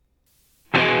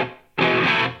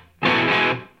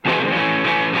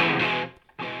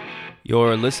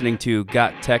You're listening to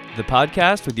Got Tech, the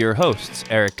podcast with your hosts,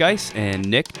 Eric Geis and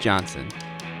Nick Johnson.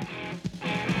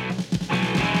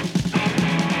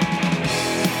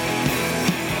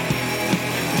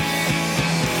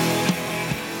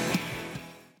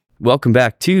 Welcome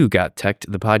back to Got Tech,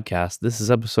 the podcast. This is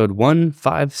episode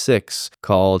 156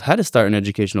 called How to Start an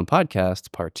Educational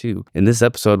Podcast, Part 2. In this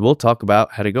episode, we'll talk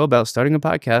about how to go about starting a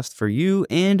podcast for you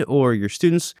and or your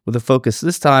students with a focus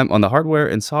this time on the hardware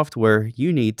and software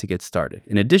you need to get started.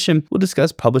 In addition, we'll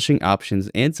discuss publishing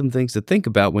options and some things to think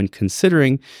about when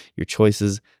considering your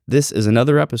choices. This is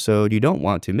another episode you don't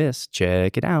want to miss.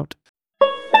 Check it out.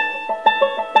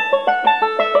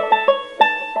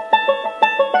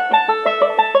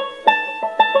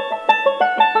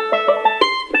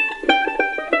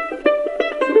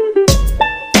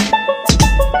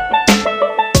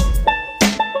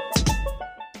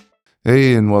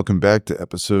 Hey, and welcome back to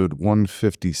episode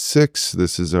 156.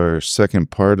 This is our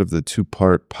second part of the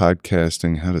two-part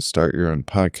podcasting, how to start your own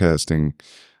podcasting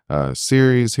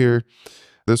series here.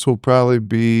 This will probably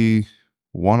be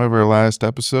one of our last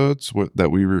episodes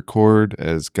that we record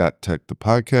as Got Tech, the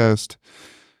podcast.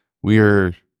 We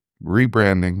are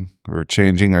rebranding or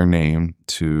changing our name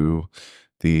to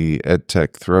the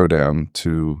EdTech Throwdown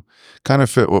to kind of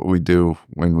fit what we do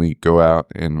when we go out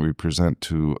and we present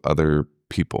to other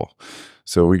people.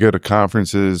 So we go to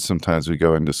conferences, sometimes we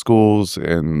go into schools,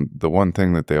 and the one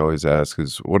thing that they always ask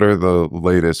is, what are the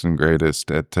latest and greatest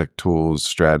EdTech tools,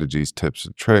 strategies, tips,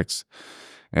 and tricks?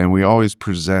 And we always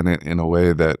present it in a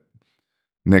way that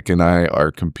Nick and I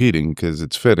are competing, because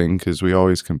it's fitting, because we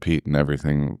always compete in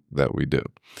everything that we do.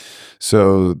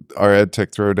 So our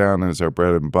EdTech Throwdown is our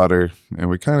bread and butter, and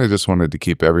we kind of just wanted to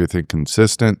keep everything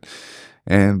consistent.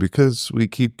 And because we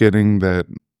keep getting that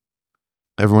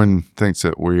everyone thinks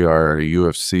that we are a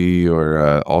UFC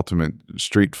or Ultimate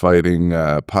Street Fighting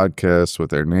podcast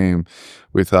with our name,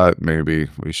 we thought maybe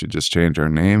we should just change our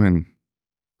name and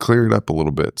clear it up a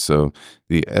little bit. So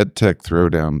the EdTech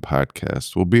Throwdown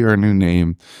podcast will be our new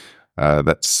name.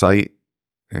 That site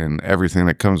and everything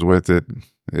that comes with it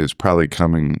is probably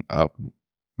coming up,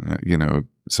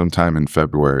 sometime in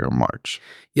February or March.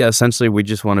 Yeah, essentially we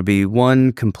just want to be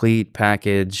one complete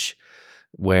package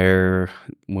where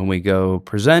when we go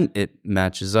present, it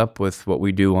matches up with what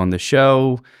we do on the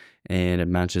show, and it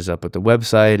matches up with the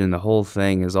website, and the whole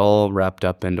thing is all wrapped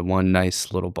up into one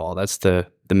nice little ball. That's the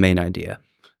main idea.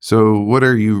 So what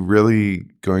are you really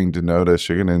going to notice?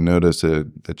 You're going to notice a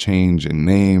change in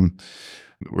name.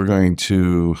 We're going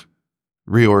to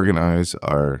reorganize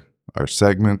our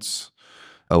segments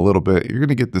a little bit. You're going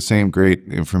to get the same great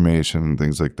information and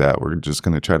things like that. We're just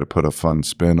going to try to put a fun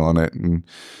spin on it and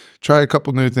try a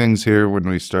couple new things here when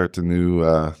we start the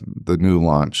new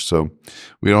launch. So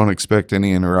we don't expect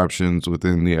any interruptions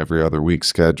within the every other week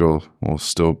schedule. We'll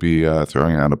still be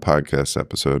throwing out a podcast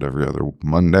episode every other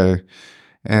Monday,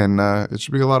 and it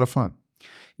should be a lot of fun.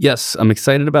 Yes, I'm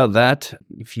excited about that.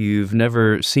 If you've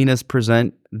never seen us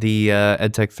present the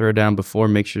EdTech Throwdown before,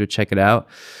 make sure to check it out.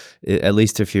 At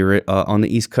least if you're on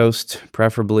the East Coast,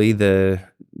 preferably the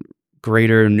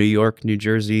greater New York, New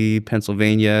Jersey,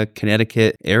 Pennsylvania,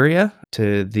 Connecticut area.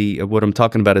 What I'm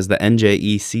talking about is the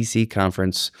NJECC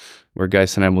conference, where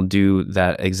Geis and I will do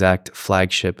that exact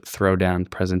flagship Throwdown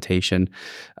presentation.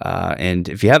 And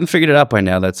if you haven't figured it out by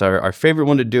now, that's our favorite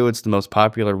one to do. It's the most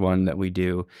popular one that we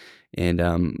do. And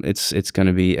it's going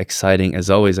to be exciting as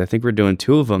always. I think we're doing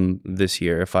 2 of them this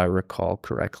year, if I recall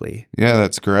correctly. Yeah,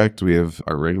 that's correct. We have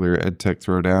our regular EdTech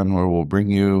Throwdown, where we'll bring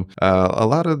you a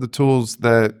lot of the tools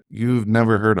that you've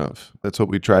never heard of. That's what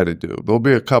we try to do. There'll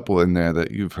be a couple in there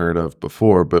that you've heard of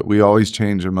before, but we always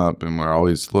change them up, and we're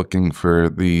always looking for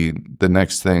the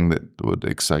next thing that would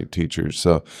excite teachers.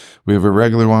 So we have a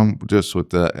regular one just with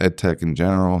the EdTech in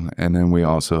general, and then we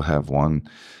also have one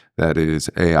that is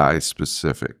AI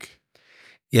specific.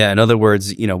 Yeah, in other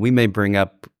words, we may bring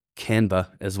up Canva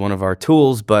as one of our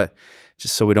tools, but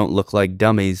just so we don't look like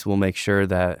dummies, we'll make sure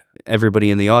that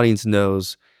everybody in the audience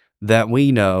knows that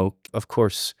we know. Of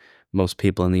course, most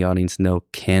people in the audience know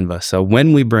Canva. So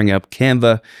when we bring up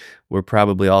Canva, we're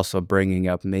probably also bringing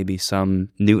up maybe some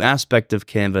new aspect of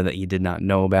Canva that you did not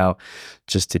know about,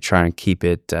 just to try and keep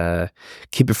it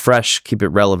fresh, keep it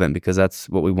relevant, because that's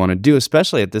what we want to do,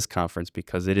 especially at this conference,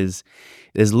 because it is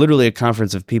literally a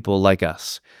conference of people like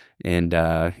us. And,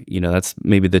 that's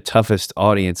maybe the toughest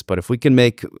audience, but if we can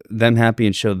make them happy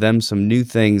and show them some new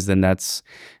things, then that's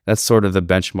sort of the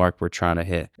benchmark we're trying to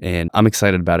hit. And I'm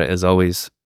excited about it as always.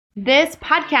 This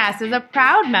podcast is a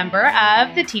proud member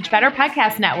of the Teach Better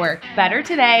Podcast Network. Better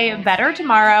today, better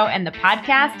tomorrow, and the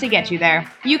podcast to get you there.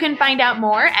 You can find out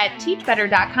more at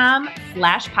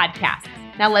teachbetter.com/podcast.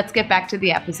 Now let's get back to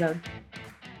the episode.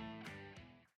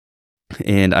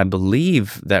 And I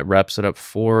believe that wraps it up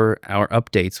for our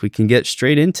updates. We can get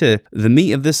straight into the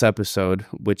meat of this episode,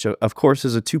 which of course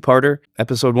is a two-parter.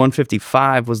 Episode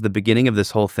 155 was the beginning of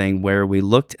this whole thing, where we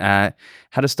looked at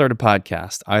how to start a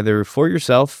podcast, either for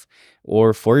yourself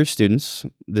or for your students.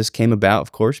 This came about,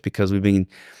 of course, because we've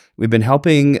been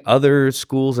helping other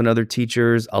schools and other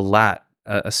teachers a lot,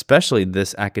 especially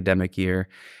this academic year,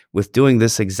 with doing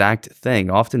this exact thing.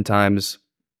 Oftentimes,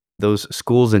 those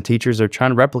schools and teachers are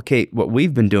trying to replicate what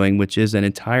we've been doing, which is an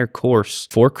entire course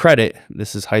for credit.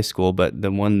 This is high school, but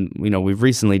the one, we've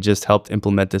recently just helped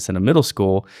implement this in a middle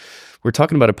school. We're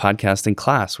talking about a podcasting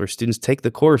class where students take the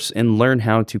course and learn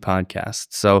how to podcast.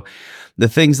 So the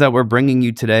things that we're bringing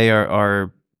you today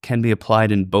can be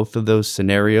applied in both of those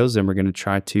scenarios, and we're going to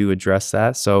try to address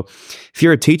that. So if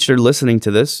you're a teacher listening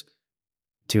to this,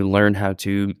 to learn how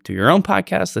to do your own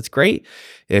podcast, that's great.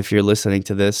 If you're listening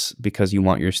to this because you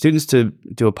want your students to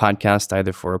do a podcast,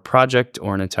 either for a project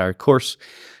or an entire course,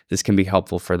 this can be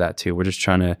helpful for that too. We're just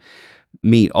trying to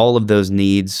meet all of those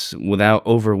needs without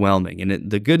overwhelming.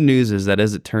 And the good news is that,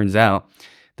 as it turns out,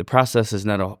 the process is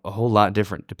not a whole lot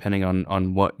different depending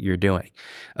on what you're doing,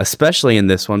 especially in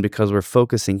this one, because we're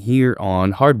focusing here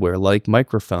on hardware like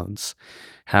microphones.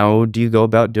 How do you go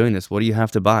about doing this? What do you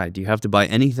have to buy? Do you have to buy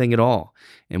anything at all?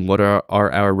 And what are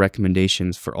our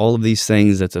recommendations for all of these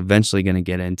things that's eventually going to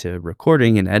get into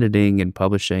recording and editing and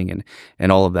publishing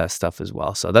and all of that stuff as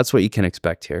well? So that's what you can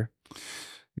expect here.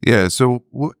 Yeah. So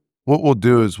what we'll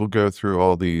do is we'll go through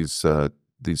all these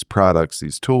products,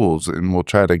 these tools, and we'll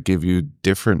try to give you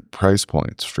different price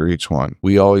points for each one.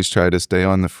 We always try to stay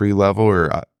on the free level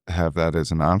or have that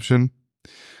as an option.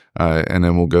 And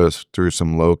then we'll go through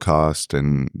some low cost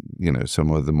and,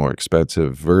 some of the more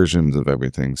expensive versions of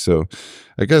everything. So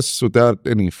I guess without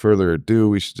any further ado,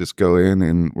 we should just go in,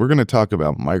 and we're going to talk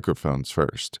about microphones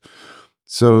first.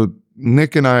 So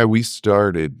Nick and I, we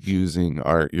started using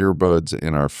our earbuds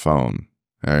in our phone.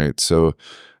 All right. So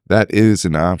that is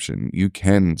an option. You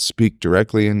can speak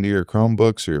directly into your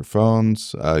Chromebooks or your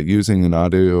phones using an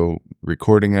audio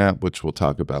recording app, which we'll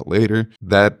talk about later.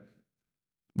 That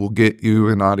will get you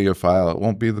an audio file. It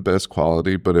won't be the best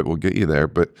quality, but it will get you there.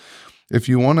 But if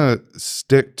you want to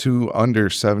stick to under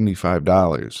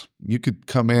 $75, you could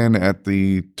come in at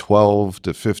the $12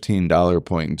 to $15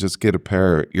 point and just get a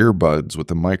pair of earbuds with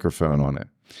a microphone on it.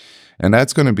 And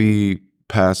that's going to be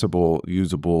passable,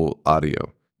 usable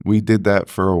audio. We did that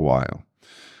for a while.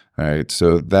 All right.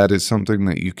 So that is something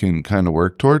that you can kind of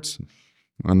work towards.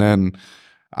 And then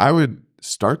I would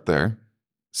start there.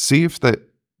 See if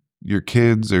your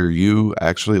kids or you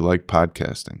actually like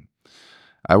podcasting.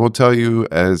 I will tell you,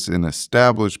 as an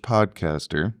established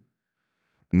podcaster,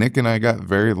 Nick and I got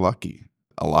very lucky.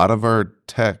 A lot of our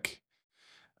tech,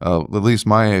 at least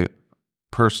my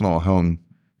personal home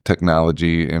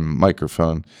technology and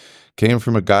microphone, came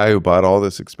from a guy who bought all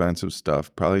this expensive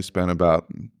stuff, probably spent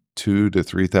about $2,000 to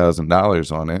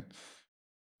 $3,000 on it,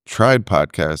 tried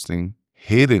podcasting,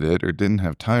 hated it or didn't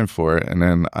have time for it, and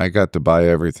then I got to buy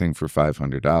everything for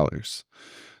 $500.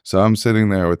 So I'm sitting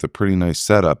there with a pretty nice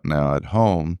setup now at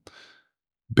home,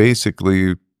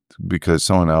 basically because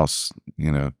someone else,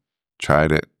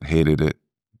 tried it, hated it,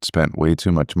 spent way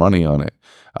too much money on it.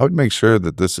 I would make sure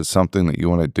that this is something that you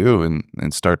want to do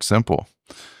and start simple.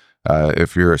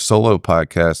 If you're a solo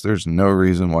podcast, there's no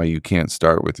reason why you can't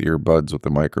start with earbuds with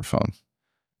a microphone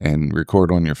and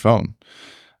record on your phone.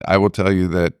 I will tell you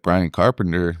that Brian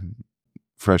Carpenter,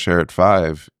 Fresh Air at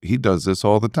 5, he does this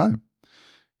all the time.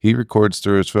 He records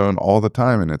through his phone all the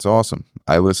time, and it's awesome.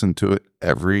 I listen to it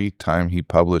every time he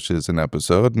publishes an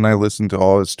episode, and I listen to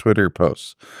all his Twitter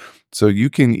posts. So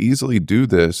you can easily do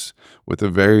this with a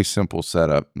very simple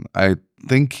setup. I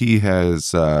think he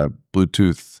has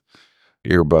Bluetooth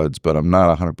earbuds, but I'm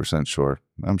not 100% sure.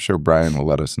 I'm sure Brian will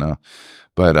let us know.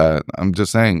 But I'm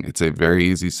just saying, it's a very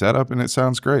easy setup, and it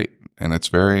sounds great. And it's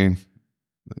very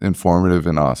informative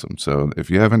and awesome. So if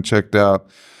you haven't checked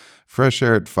out Fresh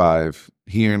Air at 5,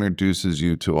 he introduces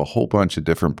you to a whole bunch of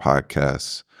different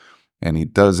podcasts, and he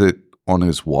does it on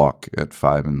his walk at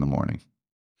 5 in the morning.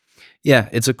 Yeah,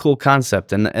 it's a cool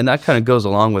concept. And that kind of goes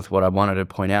along with what I wanted to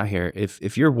point out here.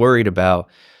 If you're worried about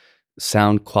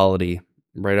sound quality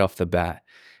right off the bat,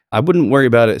 I wouldn't worry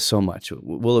about it so much.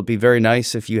 Will it be very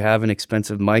nice if you have an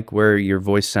expensive mic where your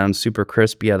voice sounds super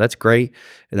crisp? Yeah, that's great.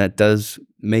 And that does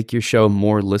make your show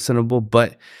more listenable.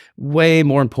 But way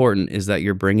more important is that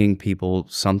you're bringing people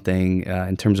something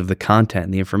in terms of the content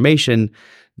and the information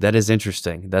that is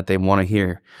interesting, that they want to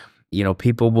hear.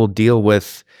 People will deal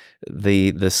with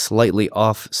the slightly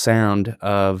off sound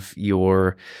of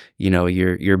your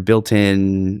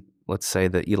built-in let's say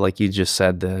that like you just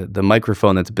said, the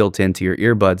microphone that's built into your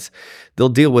earbuds, they'll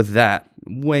deal with that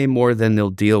way more than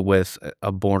they'll deal with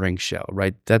a boring show,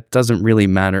 right? That doesn't really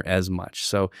matter as much.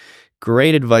 So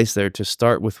great advice there to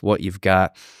start with what you've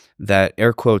got. That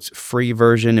air quotes free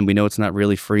version, and we know it's not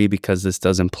really free because this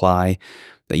does imply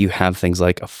that you have things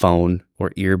like a phone or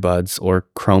earbuds or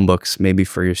Chromebooks maybe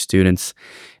for your students,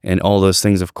 and all those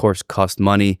things of course cost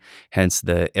money, hence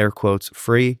the air quotes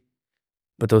free.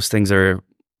 But those things are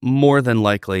more than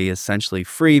likely essentially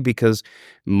free because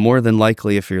more than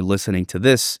likely if you're listening to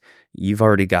this, you've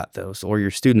already got those, or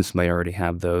your students may already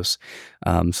have those.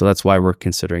 So that's why we're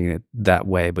considering it that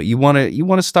way. But you want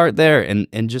to start there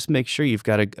and just make sure you've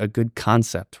got a good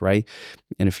concept, right?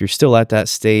 And if you're still at that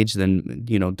stage, then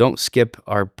don't skip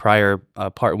our prior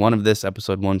part 1 of this,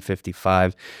 episode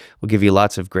 155. We'll give you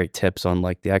lots of great tips on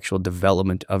like the actual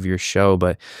development of your show.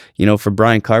 But for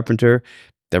Brian Carpenter,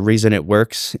 the reason it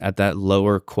works at that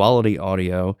lower quality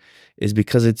audio is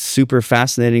because it's super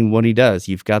fascinating what he does.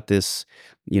 You've got this,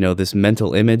 this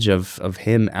mental image of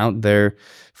him out there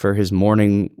for his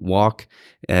morning walk.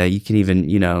 You can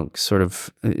even, sort of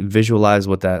visualize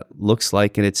what that looks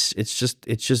like. And it's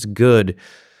just good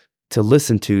to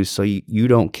listen to. So you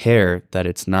don't care that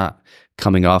it's not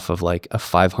coming off of like a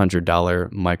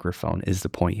 $500 microphone is the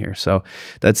point here. So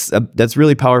that's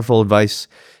really powerful advice.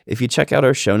 If you check out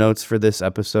our show notes for this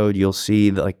episode, you'll see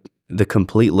the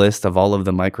complete list of all of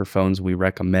the microphones we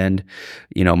recommend.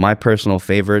 My personal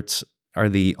favorites are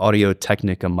the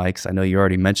Audio-Technica mics. I know you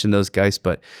already mentioned those guys,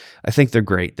 but I think they're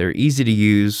great. They're easy to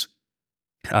use.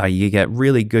 You get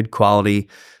really good quality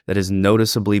that is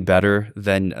noticeably better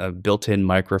than a built-in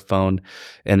microphone.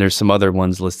 And there's some other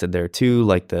ones listed there too,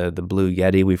 like the Blue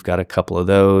Yeti. We've got a couple of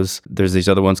those. There's these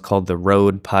other ones called the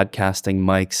Rode podcasting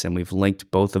mics, and we've linked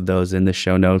both of those in the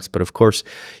show notes. But of course,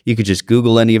 you could just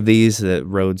Google any of these. The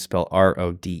Rode spelled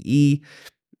R-O-D-E.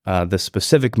 The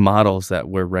specific models that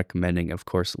we're recommending, of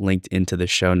course, linked into the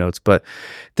show notes. But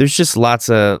there's just lots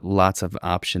of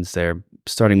options there.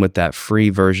 Starting with that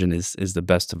free version is the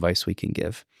best advice we can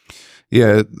give.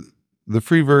 Yeah, the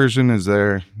free version is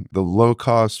there. The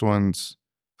low-cost ones,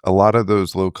 a lot of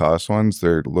those low-cost ones,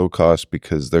 they're low-cost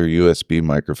because they're USB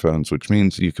microphones, which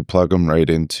means you could plug them right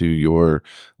into your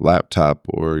laptop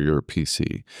or your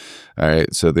PC. All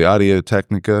right, so the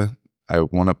Audio-Technica, I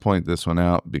want to point this one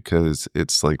out because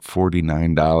it's like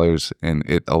 $49, and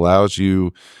it allows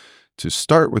you to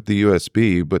start with the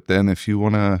USB, but then if you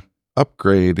want to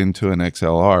upgrade into an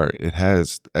XLR, it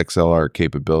has XLR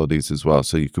capabilities as well.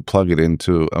 So you could plug it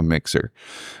into a mixer.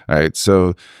 All right.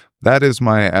 So that is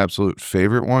my absolute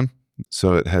favorite one.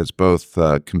 So it has both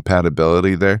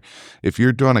compatibility there. If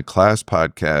you're doing a class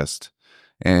podcast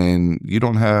and you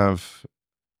don't have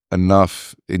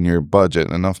enough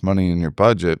money in your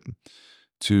budget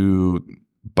to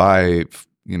buy,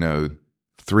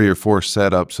 3 or 4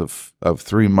 setups of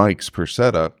 3 mics per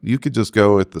setup, you could just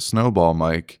go with the Snowball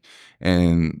mic,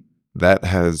 and that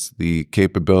has the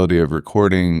capability of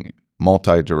recording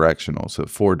multi-directional, so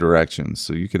 4 directions.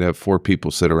 So you could have 4 people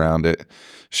sit around it,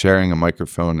 sharing a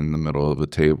microphone in the middle of a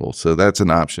table. So that's an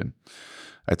option.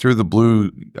 I threw the Blue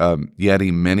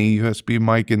Yeti Mini USB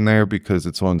mic in there because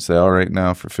it's on sale right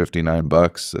now for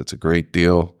 $59. That's a great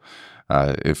deal.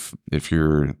 If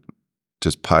you're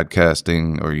just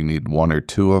podcasting or you need 1 or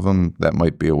 2 of them, that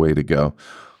might be a way to go.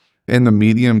 In the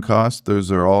medium cost,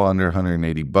 those are all under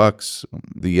 $180.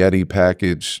 The Yeti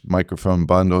package microphone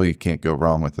bundle, you can't go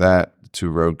wrong with that. 2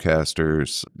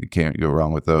 Rodecasters, you can't go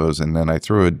wrong with those. And then I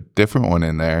threw a different one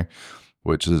in there,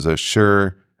 which is a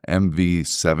Shure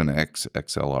MV7X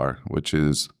XLR, which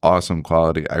is awesome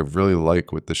quality. I really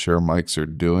like what the Shure mics are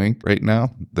doing right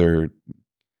now. Their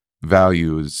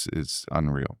value is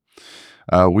unreal.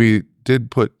 We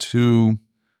did put 2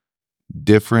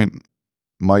 different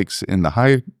mics in the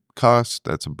high cost.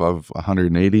 That's above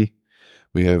 $180.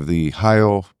 We have the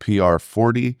Heil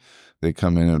PR40. They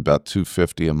come in at about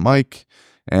 $250 a mic.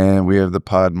 And we have the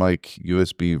PodMic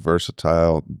USB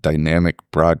Versatile Dynamic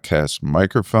Broadcast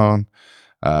Microphone.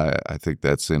 I think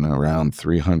that's in around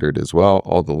 $300 as well.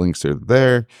 All the links are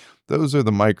there. Those are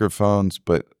the microphones,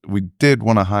 but we did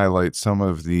want to highlight some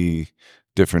of the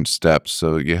different steps.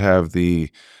 So you have the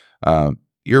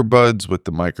earbuds with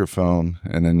the microphone,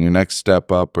 and then your next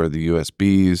step up are the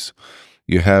USBs.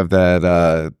 You have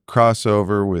that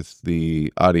crossover with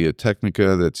the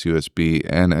Audio-Technica that's USB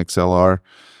and XLR,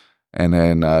 and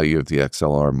then you have the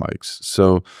XLR mics.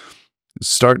 So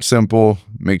start simple.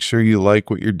 Make sure you like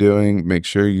what you're doing. Make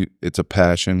sure it's a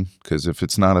passion, because if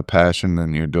it's not a passion,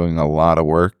 then you're doing a lot of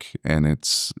work, and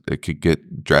it could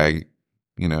get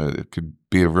it could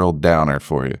be a real downer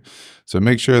for you. So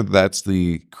make sure that's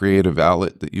the creative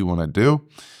outlet that you want to do.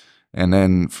 And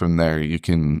then from there, you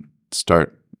can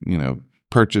start,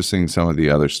 purchasing some of the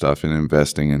other stuff and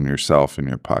investing in yourself and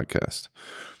your podcast.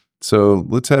 So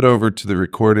let's head over to the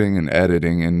recording and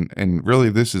editing. And really,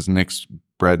 this is Nick's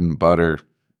bread and butter.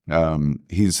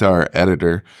 He's our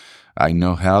editor. I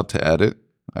know how to edit.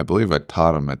 I believe I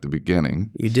taught him at the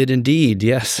beginning. You did indeed,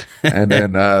 yes. And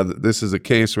then this is a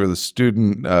case where the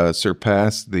student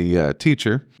surpassed the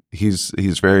teacher.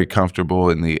 He's very comfortable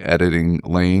in the editing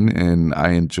lane, and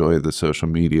I enjoy the social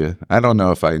media. I don't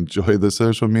know if I enjoy the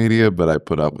social media, but I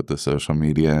put up with the social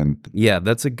media. And yeah,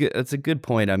 that's a good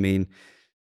point. I mean,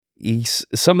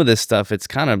 some of this stuff, it's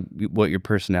kind of what your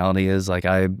personality is. Like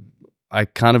I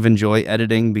kind of enjoy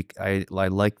editing. I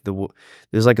like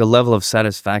there's like a level of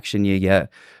satisfaction you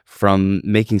get from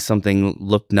making something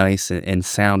look nice and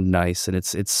sound nice. And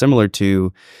it's similar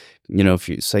to, if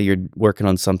you say you're working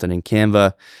on something in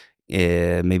Canva,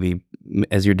 maybe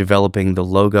as you're developing the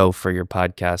logo for your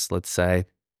podcast, let's say,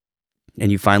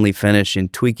 and you finally finish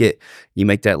and tweak it, you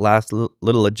make that last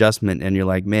little adjustment and you're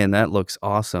like, man, that looks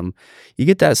awesome. You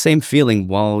get that same feeling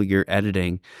while you're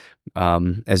editing,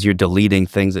 as you're deleting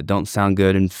things that don't sound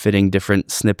good and fitting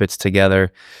different snippets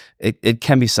together. It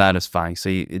can be satisfying. So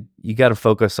you got to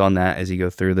focus on that as you go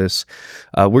through this.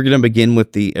 We're going to begin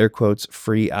with the air quotes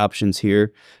free options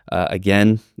here.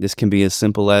 Again, this can be as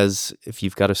simple as if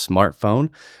you've got a smartphone,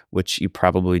 which you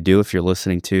probably do if you're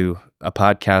listening to a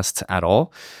podcast at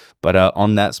all. But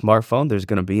on that smartphone, there's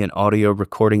going to be an audio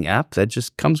recording app that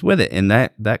just comes with it. And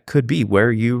that could be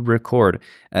where you record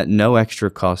at no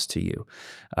extra cost to you.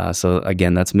 So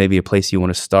again, that's maybe a place you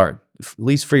want to start, at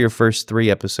least for your first 3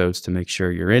 episodes, to make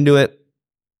sure you're into it.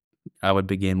 I would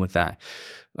begin with that.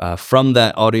 From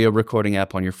that audio recording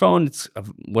app on your phone, it's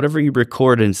whatever you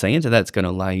record and say into that, it's going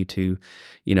to allow you to,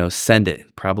 send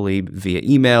it probably via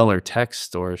email or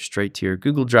text or straight to your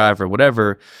Google Drive or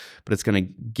whatever, but it's going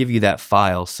to give you that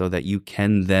file so that you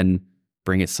can then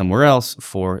bring it somewhere else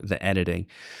for the editing.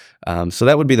 So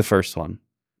that would be the first one.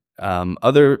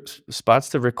 Other spots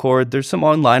to record, there's some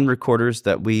online recorders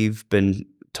that we've been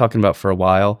talking about for a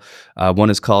while. One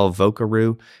is called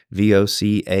Vocaroo,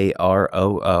 Vocaroo.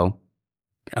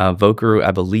 Vocaroo,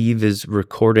 I believe, is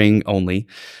recording only.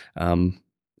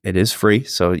 It is free,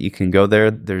 so you can go there.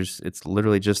 It's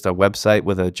literally just a website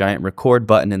with a giant record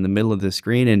button in the middle of the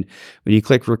screen, and when you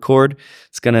click record,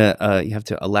 it's gonna you have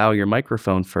to allow your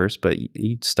microphone first, but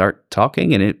you start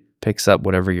talking and it picks up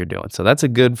whatever you're doing. So that's a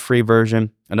good free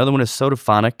version. Another one is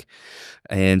Sodaphonic,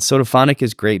 and Sodaphonic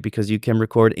is great because you can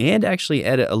record and actually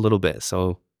edit a little bit.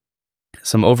 So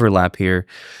some overlap here.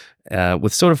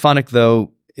 With Sodaphonic,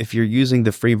 though, if you're using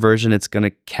the free version, it's going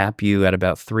to cap you at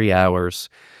about 3 hours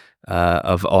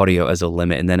of audio as a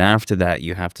limit. And then after that,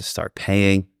 you have to start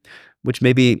paying, which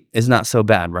maybe is not so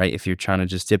bad, right? If you're trying to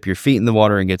just dip your feet in the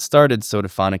water and get started,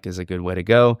 Sodaphonic is a good way to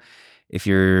go. If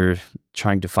you're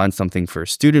trying to find something for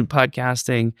student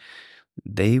podcasting,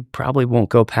 they probably won't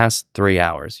go past 3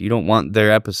 hours. You don't want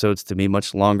their episodes to be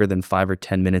much longer than 5 or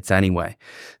 10 minutes anyway.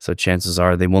 So chances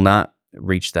are they will not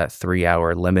reach that 3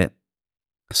 hour limit.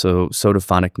 So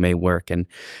Sodaphonic may work, and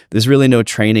there's really no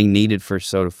training needed for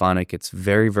Sodaphonic. It's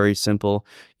very, very simple.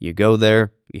 You go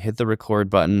there, you hit the record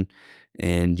button,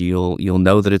 and you'll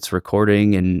know that it's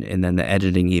recording, and then the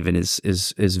editing even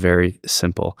is very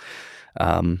simple.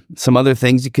 Some other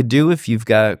things you could do if you've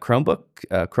got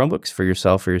Chromebooks for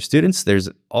yourself or your students, there's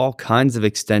all kinds of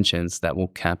extensions that will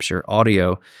capture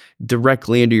audio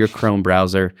directly into your Chrome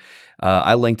browser.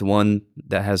 I linked one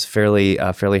that has fairly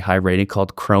high rating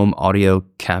called Chrome Audio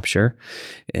Capture,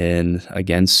 and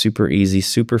again, super easy,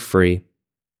 super free.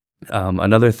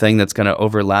 Another thing that's going to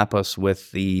overlap us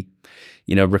with the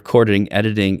recording,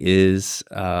 editing is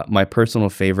my personal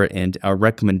favorite and our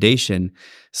recommendation,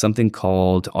 something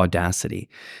called Audacity.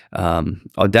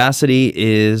 Audacity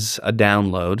is a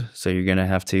download, so you're going to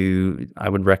have to, I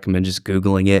would recommend just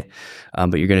Googling it,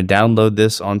 but you're going to download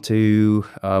this onto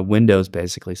Windows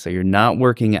basically, so you're not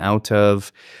working out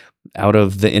of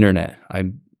the internet.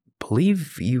 I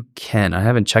believe you can. I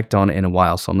haven't checked on it in a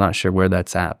while, so I'm not sure where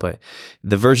that's at, but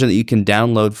the version that you can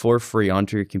download for free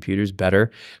onto your computer is better.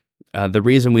 The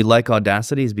reason we like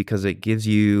Audacity is because it gives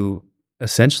you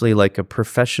essentially like a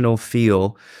professional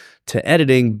feel to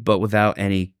editing, but without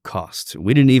any cost.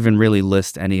 We didn't even really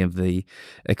list any of the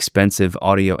expensive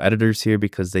audio editors here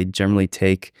because they generally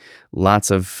take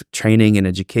lots of training and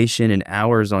education and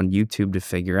hours on YouTube to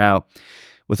figure out.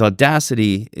 With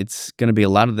Audacity, it's going to be a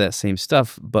lot of that same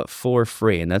stuff, but for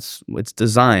free. And it's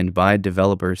designed by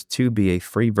developers to be a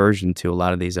free version to a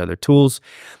lot of these other tools.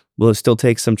 Will it still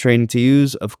take some training to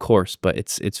use? Of course, but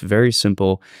it's very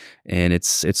simple, and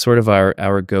it's sort of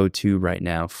our go-to right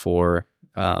now for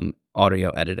audio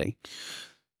editing.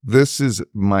 This is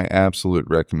my absolute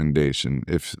recommendation.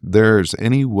 If there's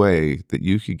any way that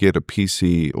you could get a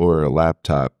PC or a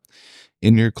laptop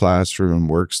in your classroom,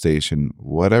 workstation,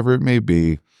 whatever it may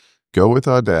be, go with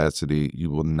Audacity.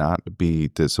 You will not be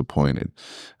disappointed.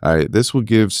 All right, this will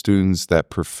give students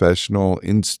that professional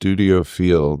in-studio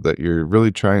feel that you're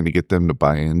really trying to get them to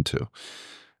buy into.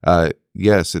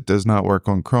 Yes, it does not work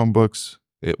on Chromebooks.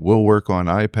 It will work on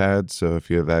iPads. So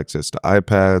if you have access to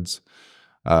iPads,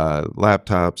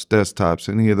 laptops, desktops,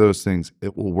 any of those things,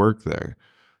 it will work there.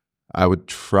 I would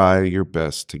try your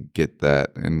best to get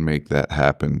that and make that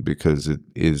happen because it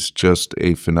is just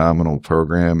a phenomenal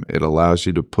program. It allows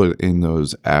you to put in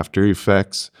those after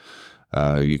effects.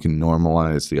 You can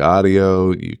normalize the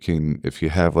audio. You can, if you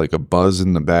have like a buzz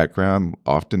in the background,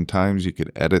 oftentimes you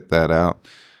could edit that out.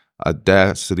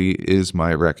 Audacity is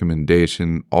my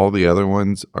recommendation. All the other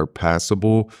ones are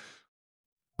passable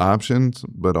options,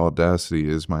 but Audacity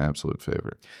is my absolute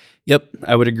favorite. Yep,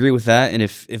 I would agree with that. And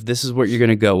if this is what you're going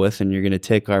to go with and you're going to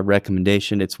take our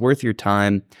recommendation, it's worth your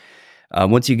time.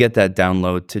 Once you get that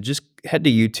download, to just head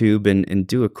to YouTube and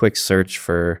do a quick search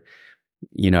for,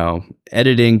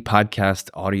 editing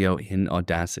podcast audio in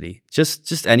Audacity.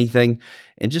 Just anything,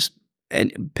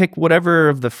 and pick whatever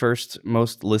of the first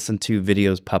most listened to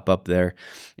videos pop up there,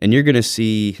 and you're going to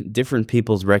see different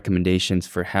people's recommendations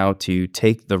for how to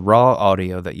take the raw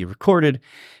audio that you recorded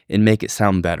and make it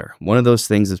sound better. One of those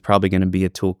things is probably going to be a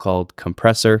tool called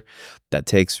Compressor that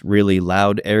takes really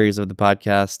loud areas of the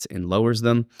podcast and lowers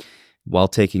them, while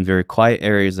taking very quiet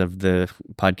areas of the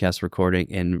podcast recording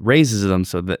and raises them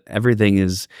so that everything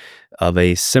is of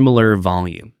a similar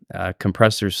volume.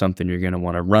 Compressor is something you're going to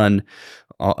want to run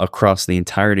across the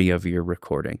entirety of your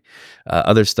recording.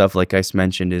 Other stuff, like I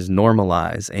mentioned, is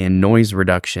normalize and noise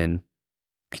reduction.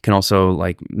 You can also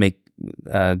make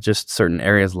just certain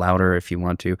areas louder if you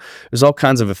want to. There's all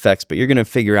kinds of effects, but you're going to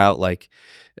figure out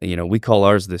we call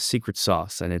ours the secret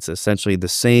sauce, and it's essentially the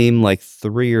same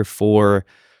 3 or 4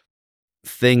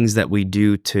 things that we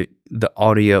do to the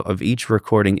audio of each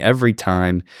recording every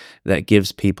time that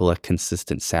gives people a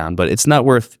consistent sound. But it's not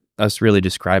worth us really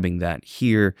describing that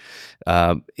here.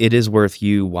 It is worth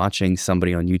you watching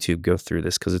somebody on YouTube go through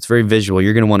this because it's very visual.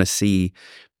 You're going to want to see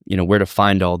where to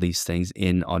find all these things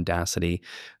in Audacity,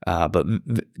 but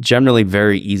generally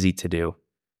very easy to do.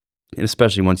 And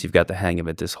especially once you've got the hang of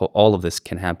it, all of this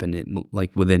can happen in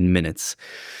within minutes.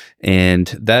 And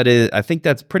I think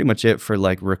that's pretty much it for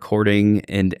recording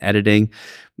and editing.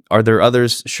 Are there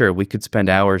others? Sure, we could spend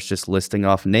hours just listing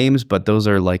off names, but those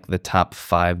are the top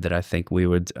 5 that I think we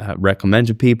would recommend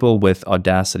to people, with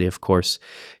Audacity, of course,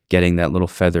 getting that little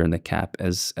feather in the cap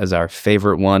as our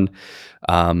favorite one.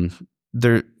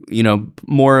 There,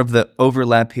 more of the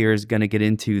overlap here is going to get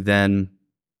into then,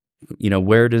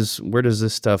 where does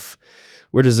this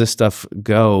stuff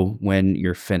go when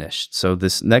you're finished? So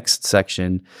this next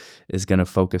section is going to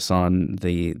focus on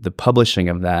the publishing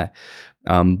of that.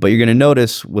 But you're going to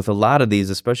notice with a lot of these,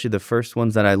 especially the first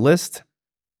ones that I list,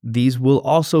 these will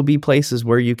also be places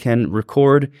where you can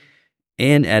record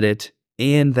and edit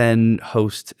and then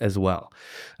host as well.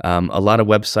 A lot of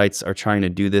websites are trying to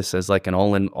do this as an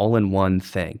all-in-one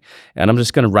thing. And I'm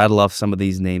just going to rattle off some of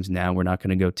these names now. We're not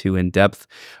going to go too in depth.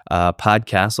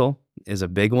 Podcastle is a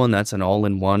big one. That's an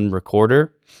all-in-one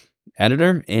recorder,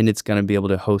 editor, and it's going to be able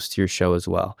to host your show as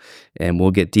well. And we'll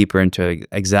get deeper into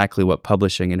exactly what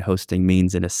publishing and hosting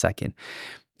means in a second.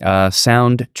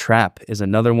 Soundtrap is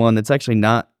another one that's actually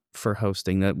not for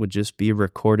hosting. That would just be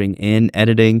recording and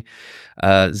editing.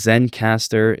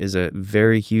 Zencastr is a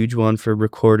very huge one for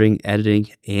recording, editing,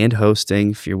 and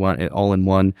hosting if you want it all in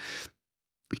one.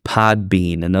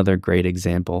 Podbean, another great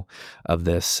example of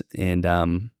this.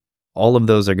 And all of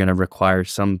those are going to require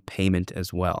some payment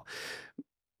as well.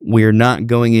 We're not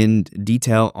going in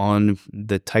detail on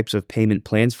the types of payment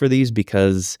plans for these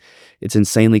because it's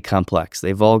insanely complex.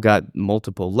 They've all got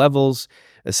multiple levels.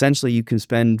 Essentially, you can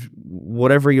spend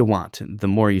whatever you want. The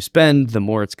more you spend, the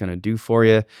more it's going to do for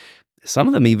you. Some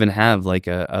of them even have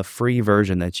a free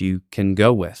version that you can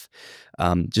go with.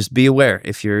 Just be aware,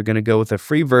 if you're going to go with a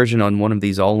free version on one of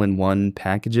these all-in-one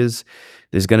packages,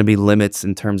 there's going to be limits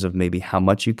in terms of maybe how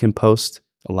much you can post.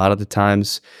 A lot of the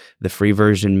times, the free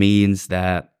version means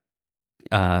that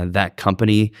that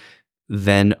company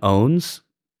then owns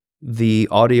the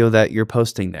audio that you're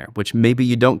posting there, which maybe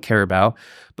you don't care about,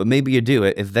 but maybe you do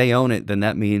it. If they own it, then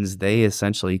that means they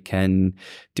essentially can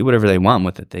do whatever they want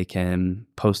with it. They can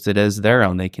post it as their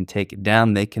own. They can take it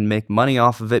down. They can make money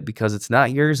off of it because it's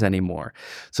not yours anymore.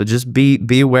 So just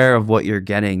be aware of what you're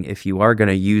getting if you are going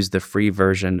to use the free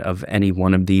version of any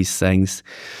one of these things.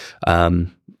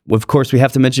 Of course, we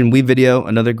have to mention WeVideo,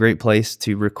 another great place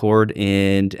to record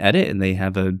and edit, and they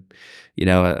have a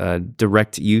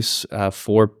direct use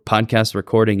for podcast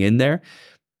recording in there.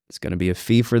 It's going to be a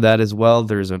fee for that as well.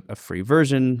 There's a free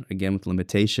version, again, with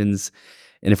limitations.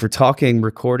 And if we're talking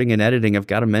recording and editing, I've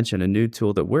got to mention a new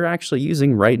tool that we're actually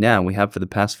using right now. We have for the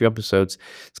past few episodes.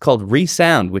 It's called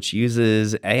Resound, which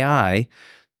uses AI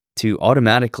to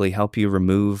automatically help you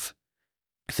remove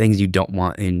things you don't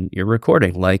want in your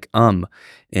recording, like and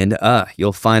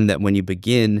You'll find that when you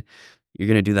begin, you're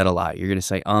going to do that a lot. You're going to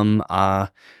say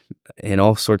and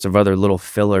all sorts of other little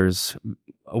fillers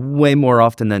way more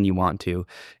often than you want to.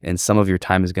 And some of your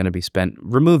time is going to be spent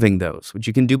removing those, which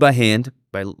you can do by hand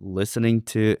by listening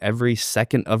to every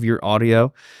second of your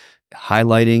audio,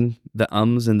 highlighting the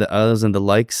ums and the uhs and the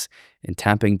likes, and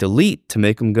tapping delete to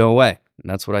make them go away. And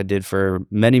that's what I did for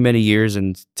many, many years,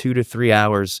 in 2 to 3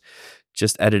 hours,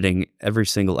 just editing every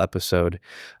single episode.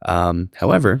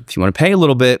 However, if you want to pay a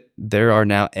little bit, there are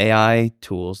now AI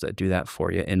tools that do that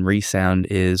for you, and Resound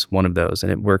is one of those,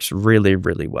 and it works really,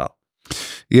 really well.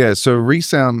 Yeah, so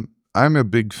Resound, I'm a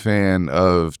big fan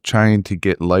of trying to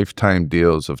get lifetime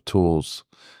deals of tools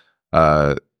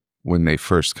when they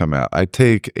first come out. I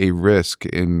take a risk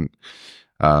in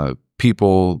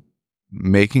people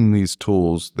making these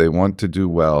tools. They want to do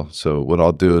well. So what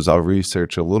I'll do is I'll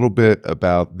research a little bit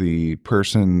about the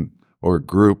person or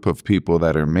group of people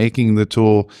that are making the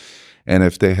tool. And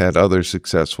if they had other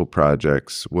successful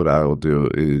projects, what I will do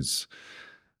is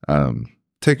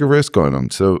take a risk on them.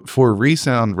 So for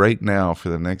Resound right now, for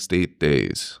the next 8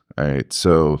 days, all right,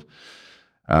 so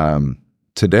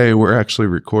today we're actually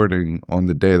recording on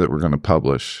the day that we're going to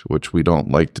publish, which we don't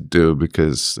like to do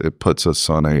because it puts us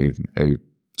on a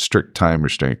strict time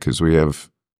restraint, because we have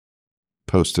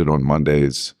posted on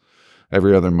Mondays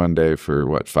every other Monday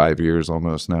for 5 years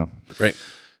almost now. Right.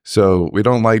 So we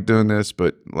don't like doing this,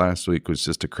 but last week was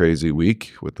just a crazy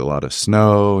week with a lot of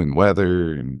snow and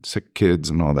weather and sick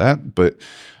kids and all that. But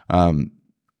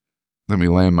let me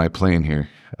land my plane here.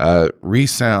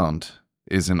 Resound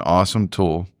is an awesome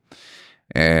tool,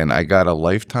 and I got a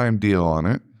lifetime deal on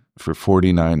it for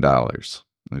 $49.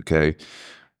 Okay.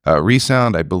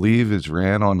 Resound, I believe, is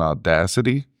ran on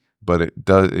Audacity, but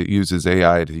it uses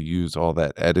AI to use all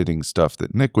that editing stuff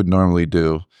that Nick would normally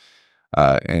do,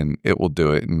 and it will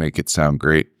do it and make it sound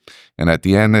great. And at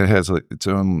the end, it has its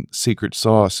own secret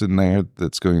sauce in there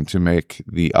that's going to make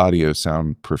the audio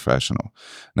sound professional.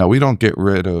 Now, we don't get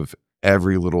rid of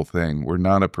every little thing. We're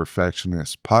not a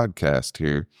perfectionist podcast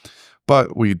here,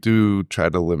 but we do try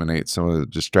to eliminate some of the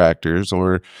distractors.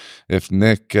 Or if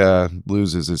Nick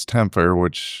loses his temper,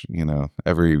 which,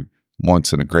 every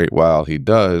once in a great while he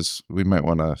does, we might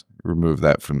want to remove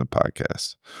that from the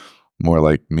podcast. More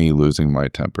like me losing my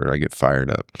temper. I get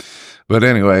fired up. But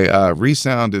anyway,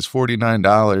 Resound is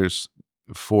 $49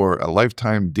 for a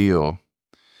lifetime deal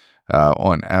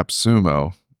on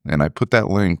AppSumo. And I put that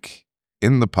link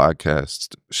in the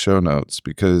podcast show notes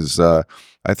because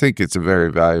I think it's a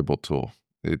very valuable tool.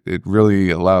 It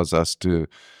really allows us to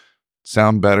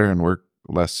sound better and work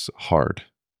less hard.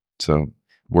 So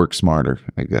work smarter,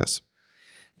 I guess.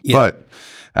 Yeah. But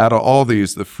out of all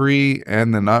these, the free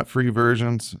and the not free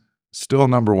versions, still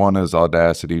number one is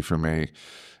Audacity for me.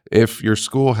 If your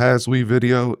school has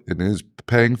WeVideo and is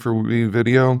paying for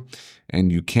WeVideo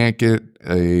and you can't get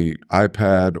a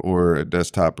iPad or a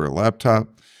desktop or a laptop,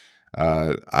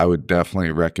 I would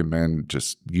definitely recommend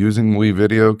just using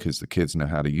WeVideo because the kids know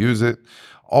how to use it.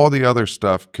 All the other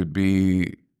stuff could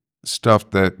be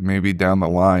stuff that maybe down the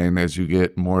line, as you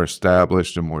get more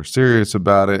established and more serious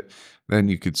about it, then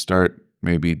you could start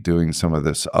maybe doing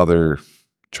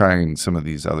trying some of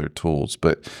these other tools.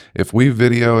 But if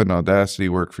WeVideo and Audacity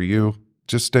work for you,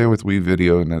 just stay with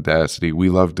WeVideo and Audacity. We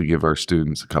love to give our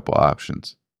students a couple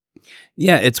options.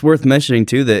 Yeah, it's worth mentioning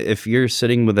too that if you're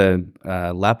sitting with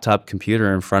a laptop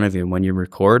computer in front of you when you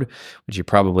record, which you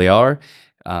probably are,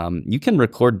 you can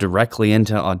record directly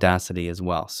into Audacity as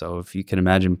well. So if you can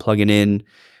imagine plugging in,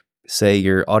 say,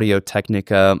 your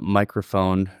Audio-Technica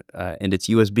microphone and its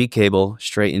USB cable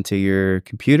straight into your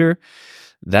computer,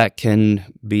 that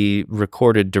can be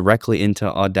recorded directly into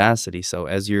Audacity. So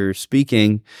as you're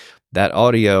speaking, that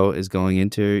audio is going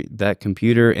into that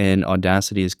computer and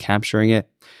Audacity is capturing it.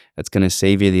 That's going to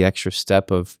save you the extra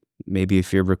step of maybe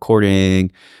if you're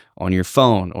recording on your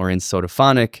phone or in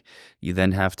Sodaphonic. You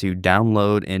then have to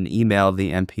download and email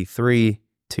the MP3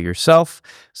 to yourself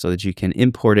so that you can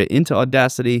import it into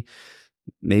Audacity.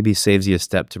 Maybe saves you a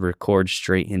step to record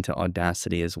straight into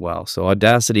Audacity as well. So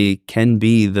Audacity can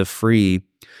be the free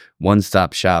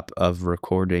one-stop shop of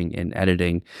recording and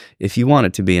editing if you want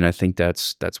it to be, and I think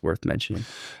that's worth mentioning.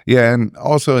 Yeah, and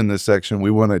also in this section,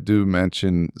 we want to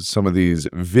mention some of these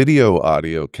video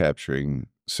audio capturing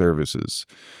services.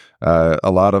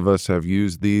 A lot of us have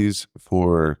used these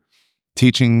for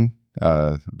teaching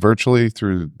virtually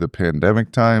through the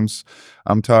pandemic times.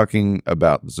 I'm talking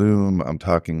about Zoom. I'm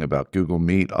talking about Google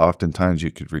Meet. Oftentimes you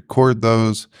could record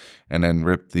those and then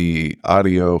rip the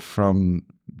audio from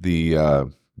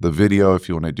the video if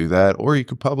you want to do that, or you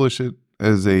could publish it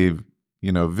as a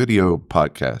video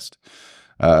podcast.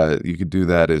 You could do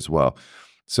that as well.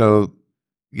 So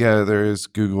yeah, there is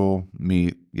Google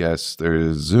Meet. Yes, there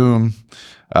is Zoom.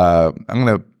 I'm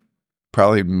going to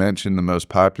probably mention the most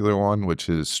popular one, which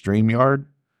is StreamYard.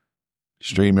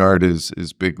 StreamYard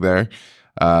is big there.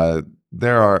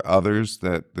 There are others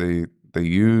that they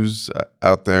use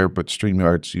out there, but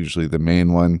StreamYard's usually the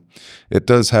main one. It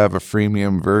does have a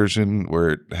freemium version where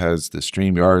it has the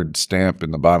StreamYard stamp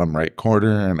in the bottom right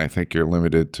corner, and I think you're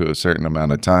limited to a certain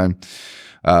amount of time.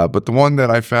 But the one that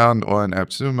I found on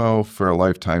AppSumo for a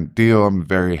lifetime deal, I'm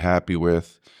very happy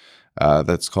with.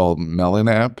 That's called Melon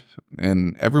App,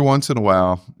 and every once in a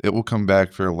while it will come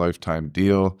back for a lifetime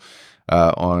deal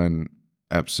on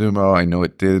AppSumo. I know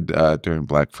it did during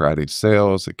Black Friday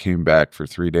sales. It came back for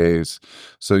 3 days,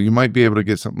 so you might be able to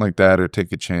get something like that or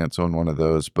take a chance on one of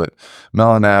those. But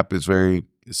Melon App is very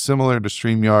similar to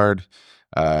StreamYard.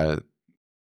 I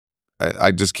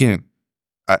just can't.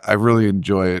 I really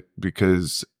enjoy it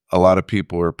because a lot of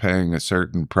people are paying a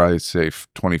certain price, say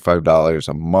 $25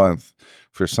 a month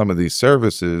for some of these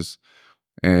services,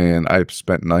 and I've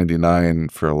spent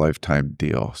 $99 for a lifetime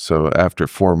deal. So after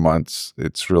 4 months,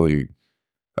 it's really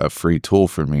a free tool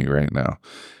for me right now.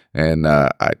 And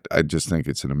I just think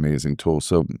it's an amazing tool.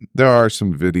 So there are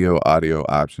some video audio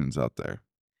options out there.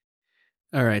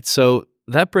 All right. So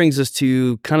that brings us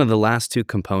to kind of the last two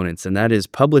components, and that is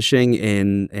publishing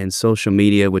and social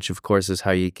media, which of course is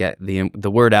how you get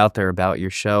the word out there about your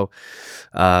show.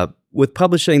 With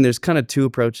publishing, there's kind of two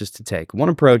approaches to take. One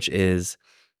approach is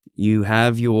you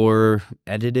have your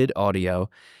edited audio,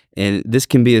 and this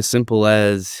can be as simple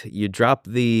as you drop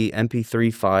the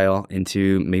MP3 file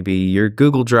into maybe your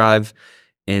Google Drive,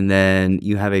 and then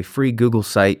you have a free Google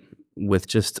site with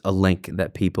just a link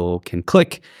that people can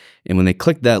click. And when they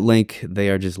click that link, they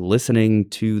are just listening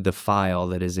to the file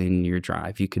that is in your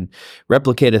drive. You can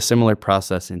replicate a similar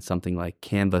process in something like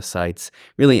Canva sites,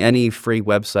 really any free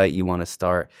website you want to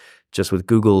start. Just with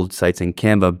Google sites and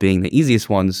Canva being the easiest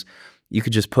ones, you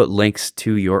could just put links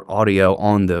to your audio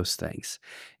on those things.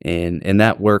 And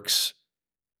that works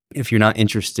if you're not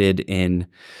interested in,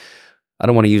 I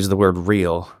don't want to use the word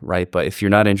real, right? But if you're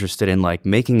not interested in like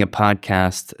making a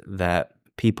podcast that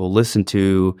people listen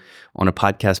to on a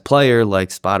podcast player like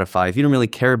Spotify, if you don't really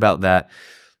care about that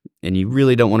and you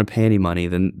really don't want to pay any money,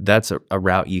 then that's a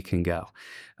route you can go.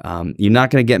 You're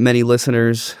not going to get many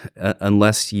listeners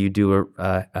unless you do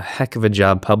a heck of a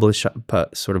job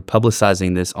sort of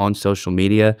publicizing this on social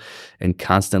media and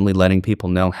constantly letting people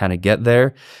know how to get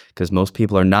there, because most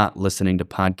people are not listening to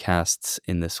podcasts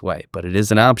in this way. But it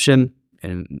is an option,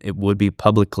 and it would be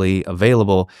publicly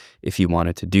available if you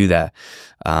wanted to do that.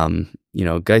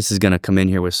 Geis is going to come in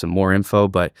here with some more info,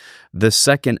 but the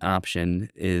second option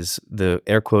is the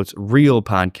air quotes real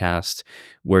podcast,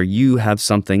 where you have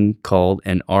something called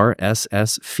an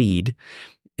RSS feed.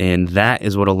 And that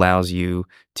is what allows you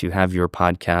to have your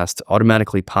podcast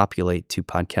automatically populate to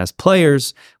podcast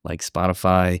players like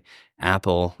Spotify,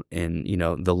 Apple, and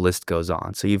the list goes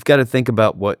on. So you've got to think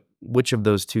about which of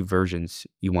those two versions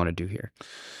you want to do here.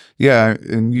 Yeah,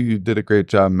 and you did a great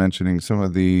job mentioning some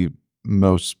of the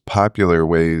most popular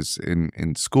ways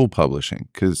in school publishing,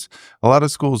 because a lot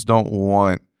of schools don't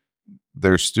want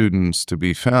their students to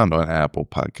be found on Apple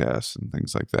Podcasts and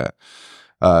things like that.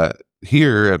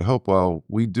 Here at Hopewell,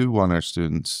 we do want our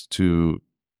students to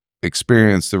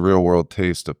experience the real world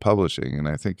taste of publishing, and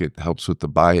I think it helps with the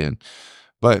buy-in.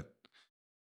 But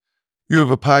you have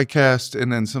a podcast,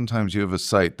 and then sometimes you have a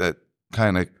site that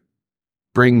kind of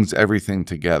brings everything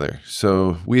together.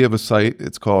 So we have a site,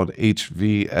 it's called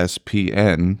hvspn.com,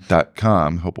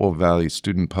 Hopewell Valley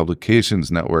Student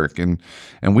Publications Network, and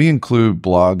we include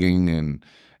blogging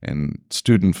and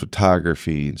student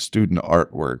photography and student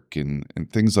artwork and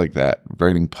things like that,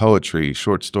 writing poetry,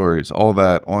 short stories, all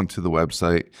that onto the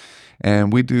website.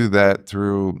 And we do that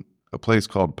through a place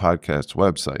called Podcast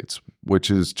Websites,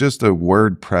 which is just a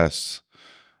WordPress.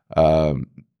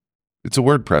 It's a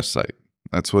WordPress site.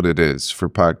 That's what it is for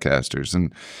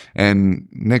podcasters. And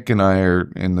Nick and I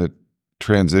are in the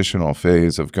transitional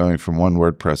phase of going from one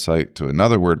WordPress site to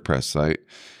another WordPress site.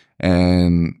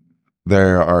 And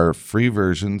there are free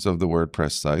versions of the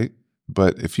WordPress site,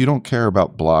 but if you don't care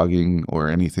about blogging or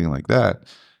anything like that,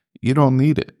 you don't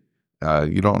need it.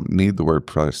 You don't need the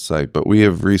WordPress site, but we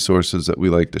have resources that we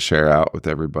like to share out with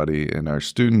everybody. In our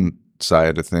student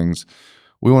side of things,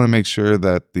 we want to make sure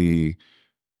that the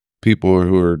people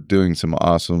who are doing some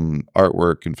awesome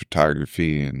artwork and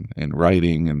photography and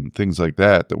writing and things like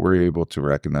that, that we're able to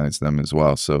recognize them as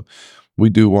well. So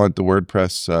we do want the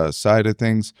WordPress side of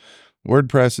things.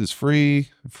 WordPress is free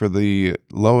for the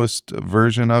lowest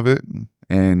version of it,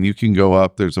 and you can go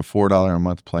up. There's a $4 a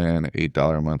month plan,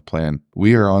 $8 a month plan.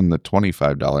 We are on the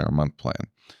 $25 a month plan.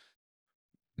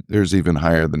 There's even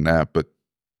higher than that, but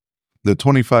the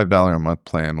 $25 a month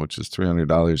plan, which is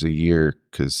 $300 a year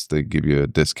because they give you a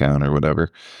discount or whatever,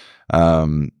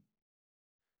 that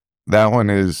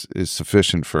one is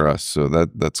sufficient for us. So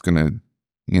that's going to,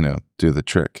 do the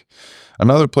trick.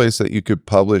 Another place that you could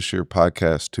publish your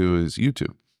podcast to is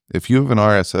YouTube. If you have an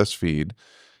RSS feed,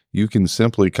 you can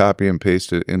simply copy and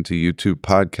paste it into YouTube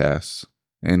Podcasts,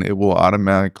 and it will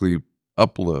automatically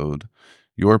upload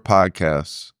your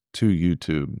podcasts to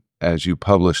YouTube as you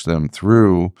publish them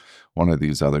through one of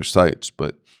these other sites.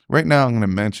 But right now I'm going to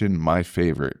mention my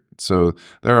favorite. So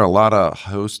there are a lot of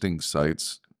hosting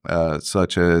sites,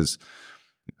 such as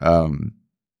Podbean,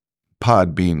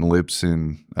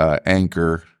 Libsyn,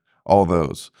 Anchor, all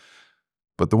those.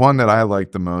 But the one that I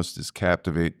like the most is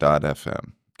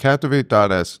Captivate.fm.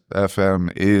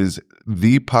 Captivate.fm is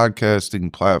the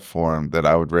podcasting platform that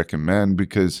I would recommend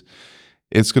because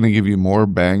it's going to give you more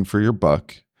bang for your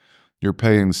buck. You're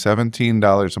paying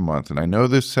 $17 a month. And I know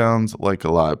this sounds like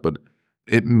a lot, but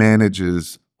it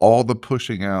manages all the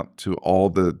pushing out to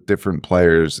all the different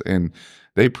players. And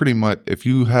they pretty much, if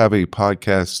you have a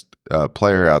podcast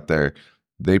player out there,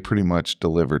 they pretty much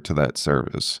deliver to that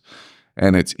service.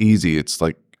 And it's easy. It's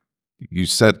like you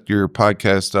set your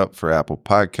podcast up for Apple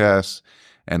Podcasts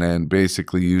and then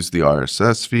basically use the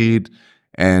RSS feed,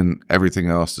 and everything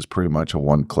else is pretty much a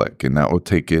one click. And that will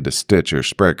take you to Stitcher,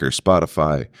 Spreaker,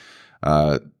 Spotify,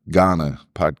 Ghana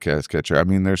podcast catcher. I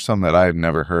mean, there's some that I've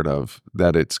never heard of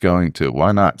that it's going to.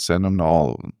 Why not send them to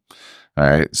all of them? All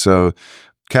right. So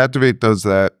Captivate does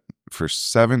that for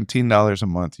 $17 a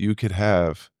month. You could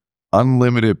have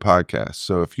unlimited podcasts.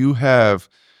 So if you have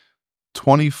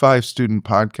 25 student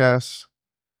podcasts,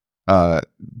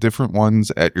 different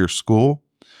ones at your school,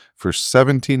 for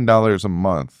 $17 a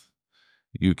month,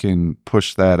 you can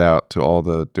push that out to all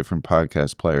the different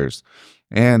podcast players.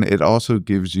 And it also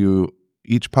gives you,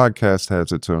 each podcast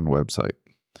has its own website.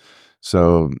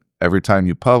 So every time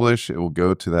you publish, it will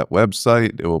go to that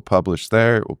website. It will publish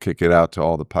there. It will kick it out to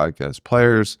all the podcast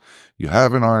players. You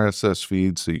have an RSS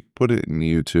feed, so you put it in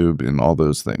YouTube and all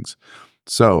those things.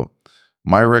 So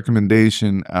my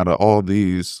recommendation out of all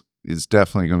these is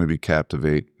definitely going to be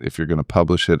Captivate if you're going to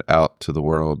publish it out to the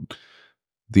world.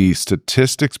 The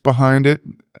statistics behind it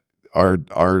are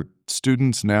our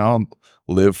students now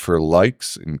live for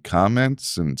likes and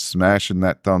comments and smashing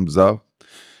that thumbs up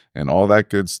and all that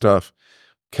good stuff.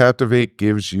 Captivate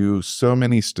gives you so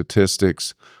many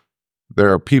statistics.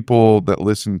 There are people that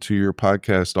listen to your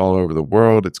podcast all over the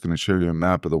world. It's going to show you a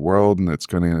map of the world, and it's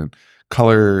going to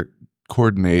color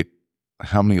coordinate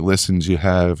how many listens you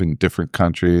have in different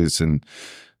countries and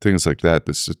things like that.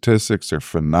 The statistics are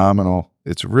phenomenal.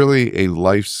 It's really a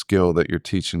life skill that you're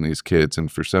teaching these kids.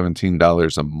 And for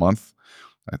 $17 a month,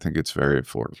 I think it's very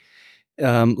affordable.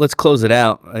 Let's close it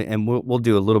out, and we'll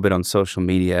do a little bit on social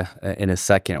media in a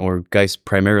second, or Geis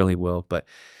primarily will. But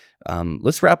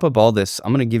let's wrap up all this.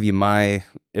 I'm going to give you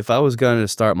if I was going to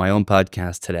start my own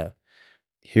podcast today,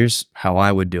 here's how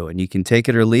I would do it. And you can take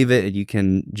it or leave it, and you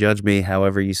can judge me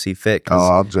however you see fit. Oh,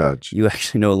 I'll judge. You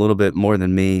actually know a little bit more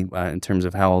than me in terms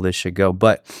of how all this should go.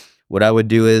 But what I would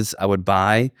do is I would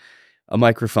buy a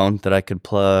microphone that I could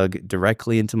plug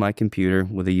directly into my computer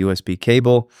with a USB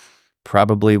cable,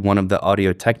 probably one of the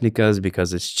Audio-Technicas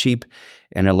because it's cheap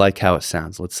and I like how it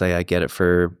sounds. Let's say I get it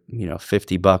for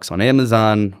 $50 on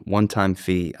Amazon, one-time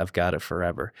fee. I've got it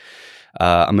forever.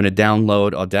 I'm going to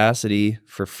download Audacity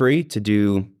for free to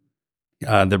do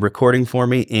the recording for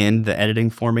me and the editing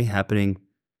for me, happening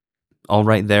all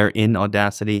right there in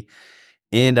Audacity.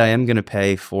 And I am going to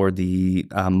pay for the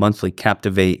monthly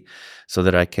Captivate so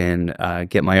that I can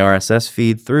get my RSS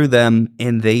feed through them,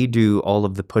 and they do all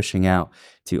of the pushing out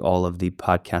to all of the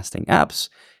podcasting apps,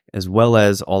 as well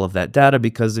as all of that data,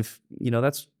 because if,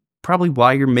 that's probably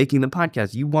why you're making the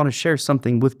podcast. You want to share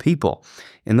something with people.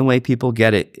 And the way people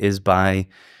get it is by,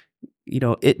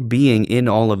 it being in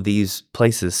all of these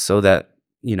places so that,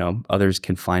 others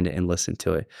can find it and listen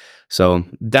to it. So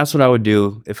that's what I would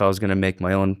do if I was going to make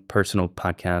my own personal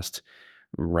podcast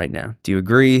right now. Do you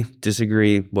agree?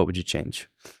 Disagree? What would you change?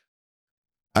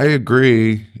 I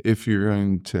agree if you're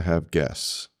going to have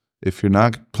guests. If you're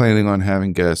not planning on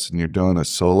having guests and you're doing a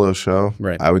solo show,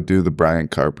 Right. I would do the Brian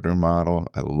Carpenter model.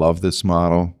 I love this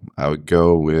model. I would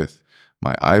go with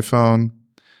my iPhone,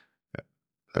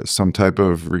 some type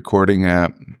of recording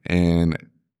app, and,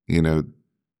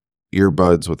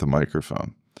 earbuds with a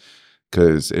microphone,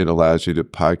 because it allows you to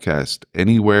podcast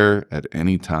anywhere at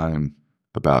any time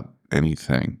about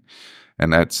anything.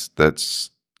 And that's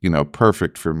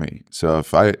perfect for me. So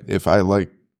if I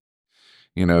like,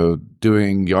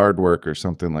 doing yard work or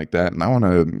something like that, and I want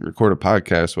to record a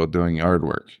podcast while doing yard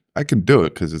work, I can do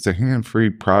it because it's a hand-free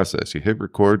process. You hit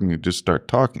record and you just start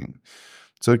talking.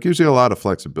 So it gives you a lot of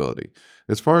flexibility.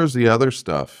 As far as the other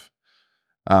stuff,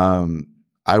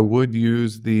 I would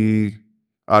use the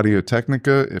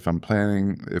Audio-Technica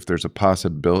if there's a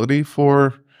possibility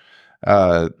for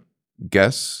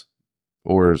guests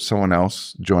or someone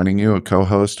else joining you, a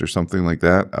co-host or something like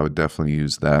that. I would definitely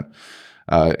use that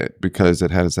because it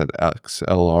has that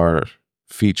XLR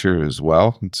feature as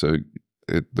well. And so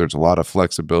there's a lot of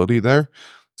flexibility there.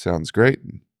 Sounds great.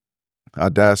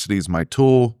 Audacity is my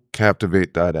tool.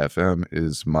 Captivate.fm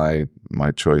is my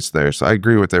choice there. So I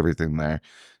agree with everything there.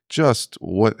 Just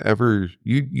whatever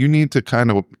you need to kind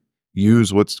of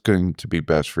use what's going to be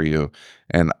best for you.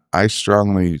 And I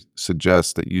strongly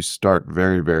suggest that you start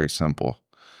very, very simple.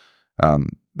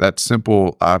 That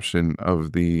simple option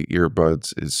of the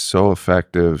earbuds is so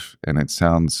effective and it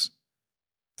sounds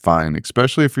fine,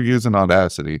 especially if you're using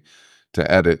Audacity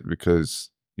to edit,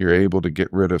 because you're able to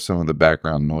get rid of some of the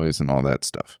background noise and all that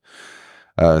stuff.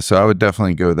 So I would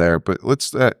definitely go there. But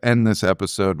let's end this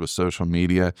episode with social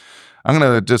media. I'm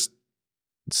going to just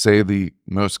say the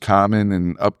most common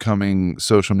and upcoming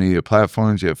social media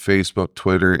platforms. You have Facebook,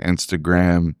 Twitter,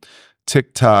 Instagram,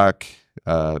 TikTok,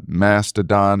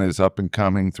 Mastodon is up and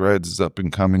coming, Threads is up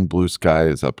and coming, Blue Sky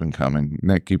is up and coming.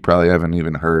 Nick, you probably haven't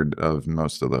even heard of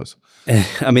most of those.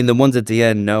 I mean, the ones at the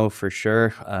end, no, for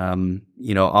sure.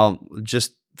 I'll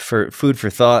just for food for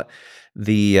thought,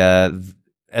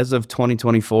 as of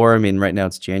 2024, I mean, right now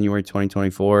it's January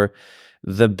 2024,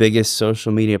 the biggest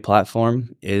social media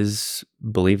platform is,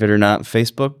 believe it or not,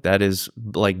 Facebook. That is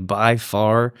like by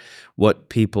far what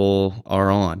people are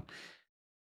on.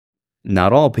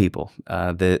 Not all people.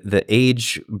 The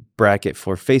age bracket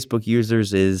for Facebook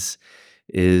users is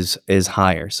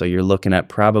higher. So you're looking at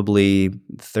probably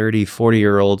 30,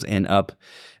 40-year-olds and up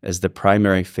as the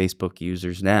primary Facebook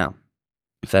users now.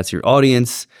 If that's your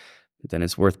audience, then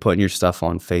it's worth putting your stuff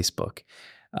on Facebook.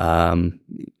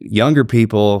 Younger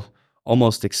people,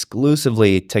 almost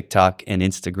exclusively TikTok and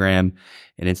Instagram.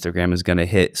 And Instagram is going to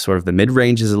hit sort of the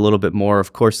mid-ranges a little bit more.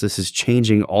 Of course, this is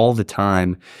changing all the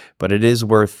time, but it is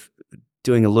worth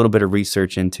doing a little bit of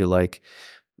research into, like,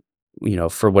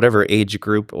 for whatever age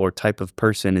group or type of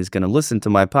person is going to listen to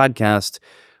my podcast,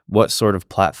 what sort of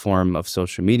platform of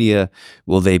social media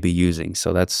will they be using?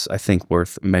 So that's, I think,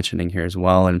 worth mentioning here as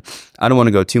well. And I don't want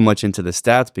to go too much into the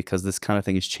stats because this kind of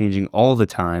thing is changing all the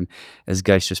time. As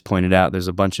Geis just pointed out, there's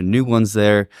a bunch of new ones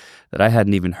there that I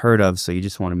hadn't even heard of. So you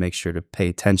just want to make sure to pay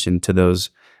attention to those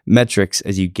metrics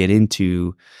as you get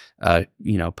into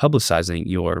publicizing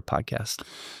your podcast.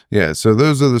 Yeah, so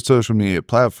those are the social media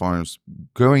platforms.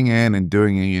 Going in and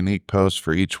doing a unique post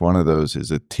for each one of those is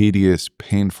a tedious,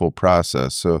 painful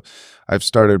process. So I've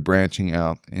started branching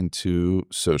out into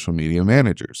social media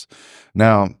managers.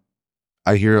 Now,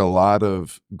 I hear a lot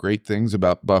of great things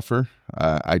about Buffer.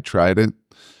 I tried it.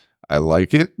 I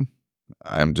like it.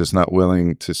 I'm just not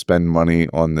willing to spend money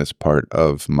on this part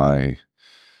of my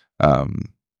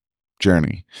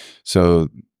journey. So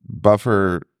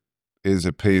Buffer is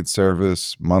a paid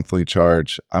service, monthly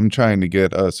charge. I'm trying to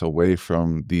get us away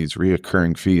from these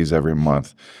reoccurring fees every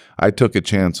month. I took a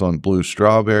chance on Blue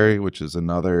Strawberry, which is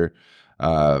another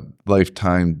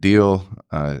lifetime deal.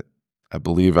 I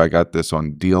believe I got this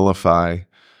on Dealify.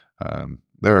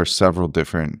 There are several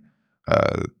different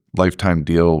lifetime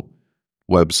deal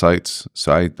websites.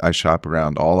 So I shop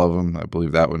around all of them. I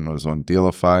believe that one was on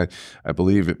Dealify. I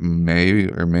believe it may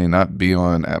or may not be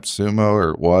on AppSumo, or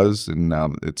it was, and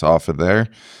now it's off of there.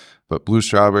 But Blue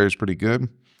Strawberry is pretty good.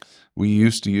 We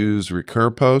used to use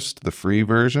RecurPost, the free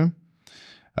version.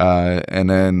 And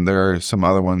then there are some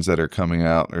other ones that are coming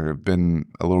out or have been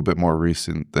a little bit more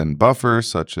recent than Buffer,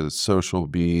 such as Social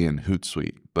Bee and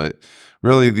Hootsuite. But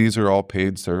really, these are all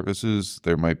paid services.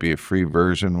 There might be a free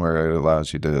version where it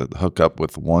allows you to hook up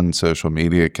with one social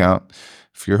media account.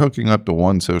 If you're hooking up to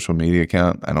one social media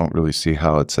account, I don't really see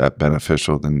how it's that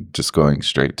beneficial than just going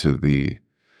straight to the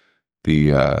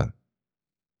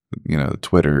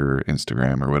Twitter or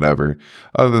Instagram or whatever,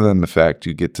 other than the fact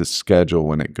you get to schedule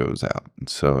when it goes out. And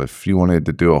so if you wanted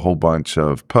to do a whole bunch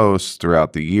of posts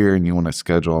throughout the year and you want to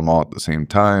schedule them all at the same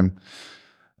time,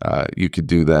 you could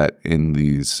do that in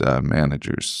these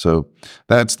managers. So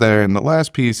that's there. And the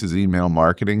last piece is email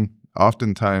marketing.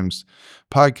 Oftentimes,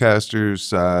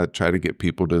 podcasters try to get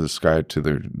people to subscribe to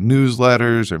their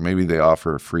newsletters, or maybe they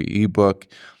offer a free ebook.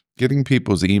 Getting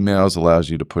people's emails allows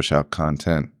you to push out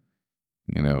content,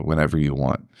 whenever you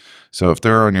want. So if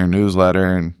they're on your newsletter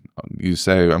and you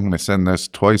say, I'm going to send this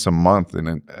twice a month, and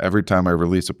then every time I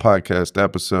release a podcast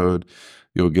episode,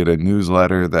 you'll get a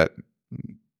newsletter that,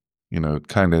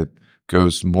 kind of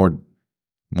goes more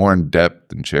in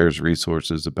depth and shares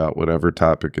resources about whatever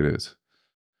topic it is.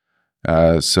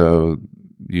 So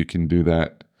you can do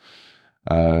that.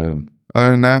 Other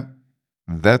than that,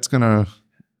 that's going to,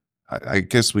 I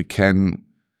guess we can,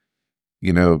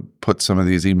 put some of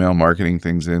these email marketing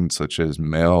things in, such as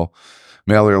MailerLite,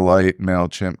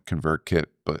 MailChimp, ConvertKit,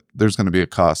 but there's going to be a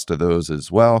cost to those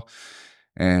as well.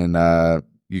 And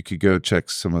you could go check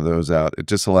some of those out. It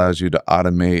just allows you to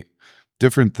automate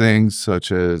different things,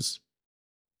 such as,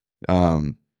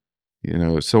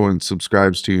 if someone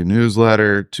subscribes to your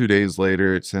newsletter, 2 days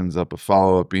later, it sends up a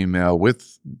follow-up email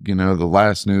with, the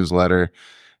last newsletter.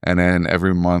 And then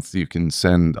every month you can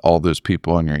send all those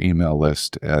people on your email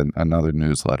list another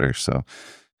newsletter. So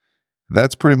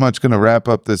that's pretty much going to wrap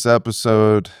up this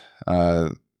episode.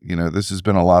 This has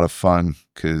been a lot of fun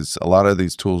because a lot of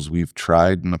these tools we've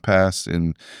tried in the past,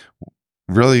 and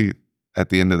really at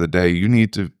the end of the day, you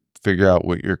need to figure out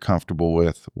what you're comfortable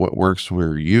with, what works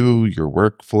for you, your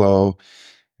workflow,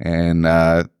 and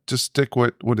just stick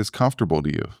what is comfortable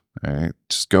to you. All right,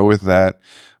 just go with that.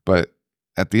 But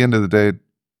at the end of the day,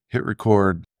 hit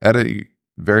record, edit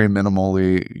very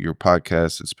minimally your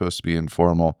podcast. It's supposed to be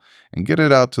informal, and get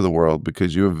it out to the world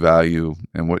because you have value,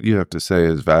 and what you have to say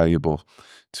is valuable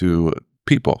to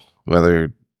people,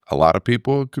 whether a lot of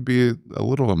people, it could be a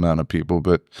little amount of people,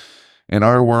 but in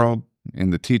our world,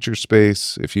 in the teacher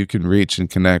space, if you can reach and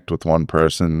connect with one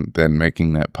person, then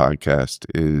making that podcast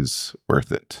is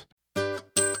worth it.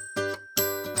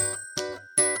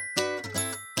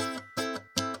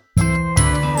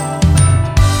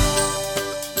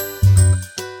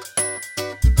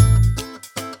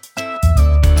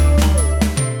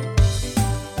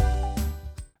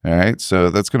 All right,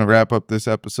 so that's going to wrap up this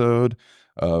episode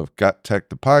of Got Tech,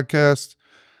 the podcast.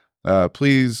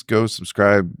 Please go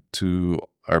subscribe to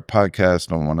our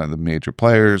podcast on one of the major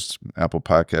players: Apple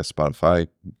Podcasts, Spotify,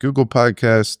 Google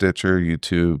Podcasts, Stitcher,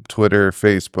 YouTube, Twitter,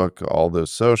 Facebook, all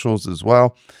those socials as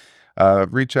well.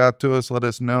 Reach out to us. Let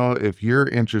us know if you're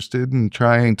interested in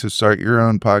trying to start your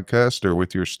own podcast or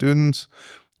with your students.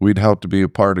 We'd love to be a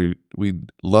part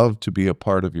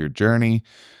of your journey.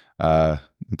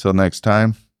 Until next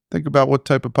time, think about what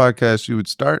type of podcast you would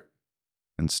start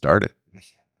and start it.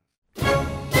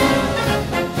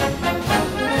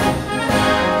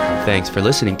 Thanks for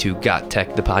listening to Got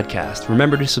Tech, the podcast.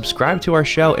 Remember to subscribe to our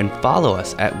show and follow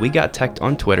us at We Got Tech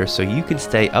on Twitter so you can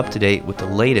stay up to date with the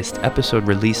latest episode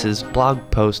releases, blog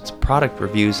posts, product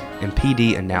reviews, and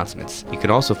PD announcements. You can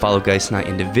also follow Geis and I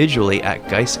individually at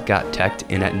Geis Got Tech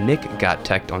and at Nick Got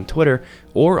Tech on Twitter,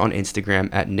 or on Instagram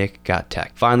at Nick Got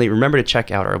Tech. Finally, remember to check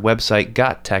out our website,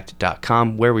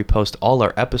 gottech.com, where we post all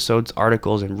our episodes,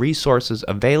 articles, and resources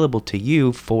available to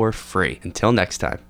you for free. Until next time.